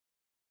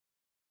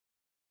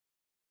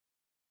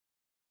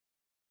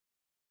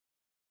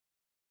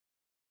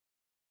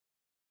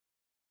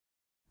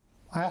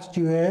I asked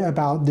you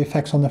about the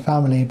effects on the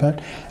family, but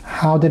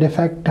how did it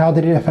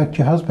affect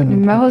your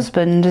husband? My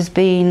husband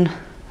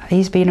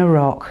he's been a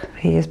rock.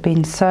 He has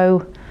been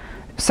so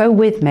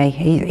with me.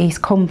 He's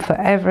come for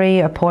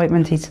every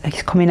appointment. He's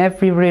come in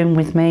every room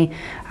with me,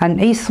 and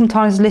he's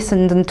sometimes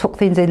listened and took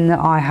things in that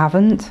I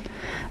haven't.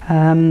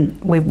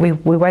 We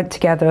went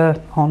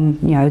together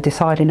on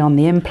deciding on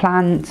the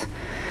implant.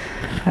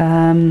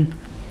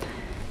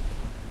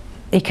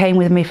 He came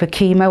with me for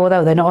chemo,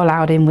 although they're not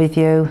allowed in with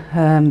you.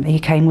 He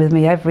came with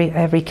me every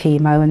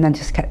chemo, and then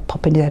just kept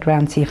popping his head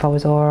around to see if I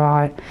was all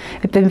right.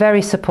 He's been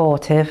very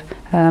supportive.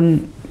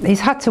 He's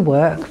had to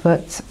work,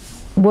 but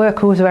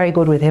work was very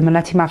good with him and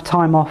let him have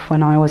time off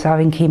when I was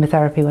having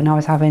chemotherapy, when I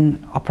was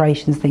having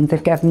operations, things.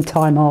 They've given him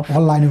time off. What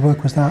line of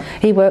work was that?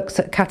 He works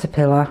at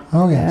Caterpillar.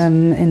 Oh, yes.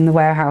 In the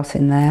warehouse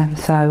in there.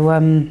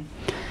 So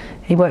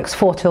he works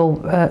 3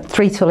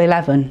 till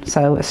 11,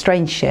 so a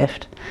strange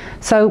shift.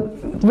 So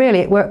really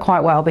it worked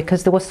quite well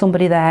because there was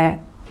somebody there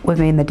with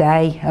me in the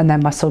day, and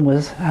then my son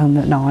was home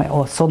at night,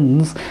 or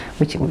sons,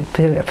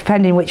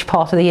 depending which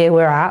part of the year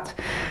we're at.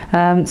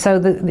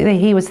 So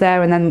he was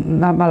there, and then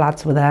my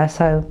lads were there.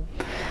 So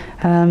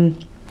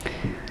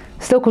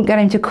still couldn't get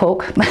him to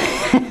cook.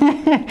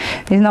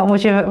 He's not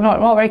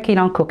very keen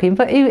on cooking,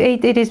 but he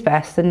did his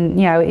best, and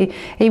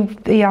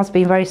he has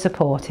been very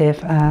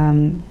supportive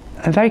and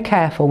very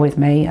careful with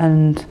me.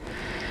 And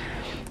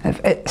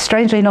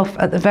strangely enough,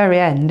 at the very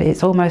end,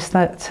 it's almost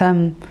that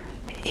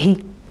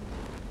he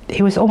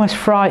was almost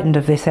frightened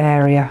of this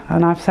area,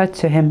 and I've said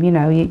to him,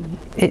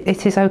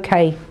 it is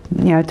okay,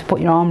 to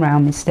put your arm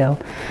around me still.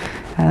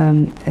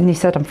 And he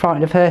said, I'm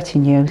frightened of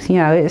hurting you.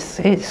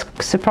 It's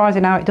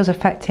surprising how it does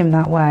affect him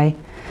that way.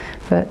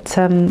 But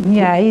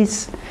yeah,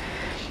 he's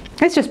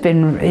just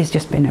been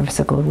ever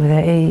so good with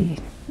it.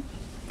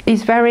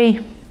 He's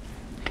very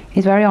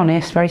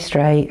honest, very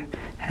straight.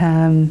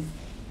 And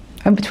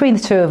between the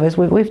two of us,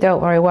 we've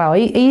dealt very well.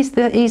 He's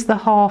the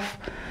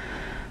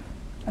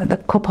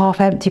cup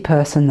half empty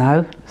person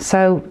though,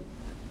 so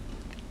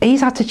he's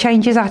had to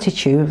change his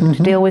attitude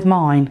to deal with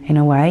mine in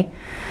a way,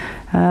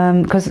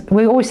 because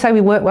we always say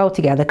we work well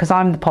together, because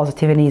I'm the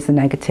positive and he's the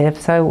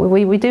negative, so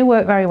we do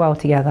work very well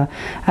together.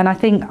 And I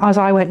think as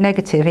I went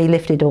negative, he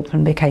lifted up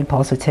and became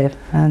positive,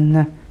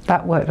 and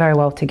that worked very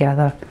well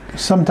together.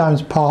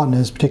 Sometimes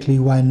partners, particularly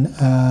when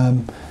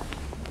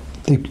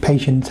the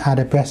patient had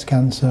a breast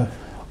cancer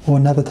or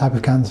another type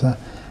of cancer,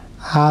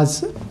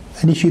 has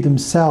an issue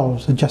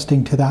themselves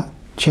adjusting to that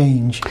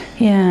change.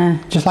 Yeah.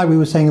 Just like we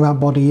were saying about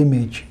body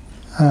image,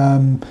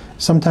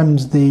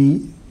 sometimes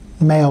the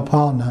male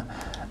partner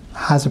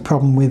has a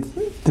problem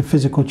with the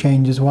physical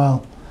change as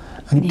well,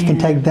 and it can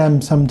take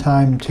them some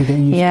time to get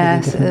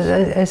used to the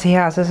difference. Yes, as he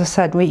has, as I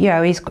said, we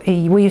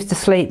used to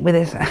sleep with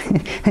his,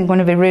 I'm going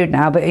to be rude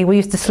now, but we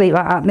used to sleep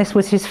like that, and this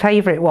was his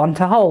favourite one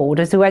to hold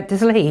as he went to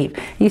sleep.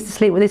 He used to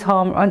sleep with his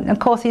arm, and of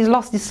course he's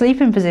lost his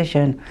sleeping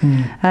position.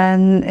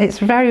 And it's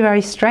very,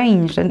 very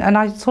strange, and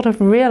I sort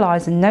of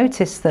realised and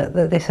noticed that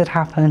this had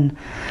happened.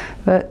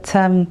 But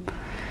do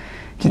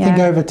you think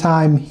over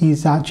time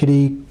he's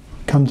actually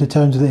come to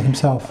terms with it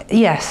himself?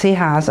 Yes, he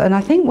has, and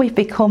I think we've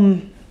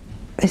become,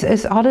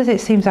 as odd as it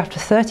seems, after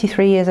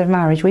 33 years of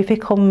marriage, we've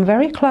become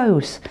very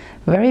close,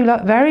 very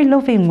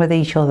loving with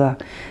each other.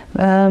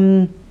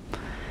 I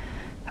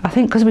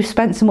think because we've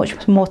spent so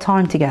much more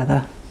time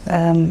together.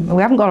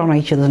 We haven't got on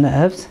each other's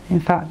nerves. In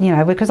fact,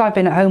 because I've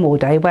been at home all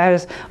day,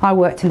 whereas I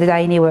worked in the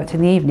day and he worked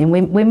in the evening,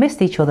 we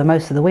missed each other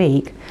most of the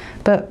week.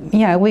 But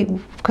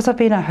because I've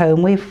been at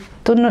home, we've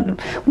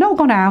not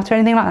gone out or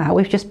anything like that.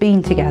 We've just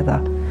been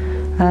together,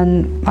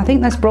 and I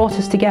think that's brought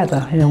us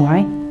together in a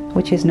way,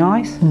 which is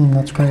nice.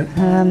 That's great.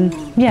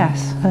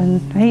 Yes,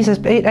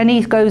 and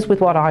he goes with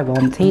what I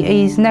want.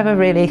 He's never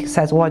really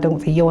says, "Oh, I don't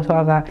think you ought to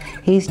have that."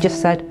 He's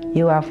just said,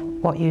 "You have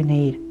what you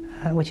need,"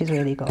 which is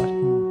really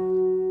good.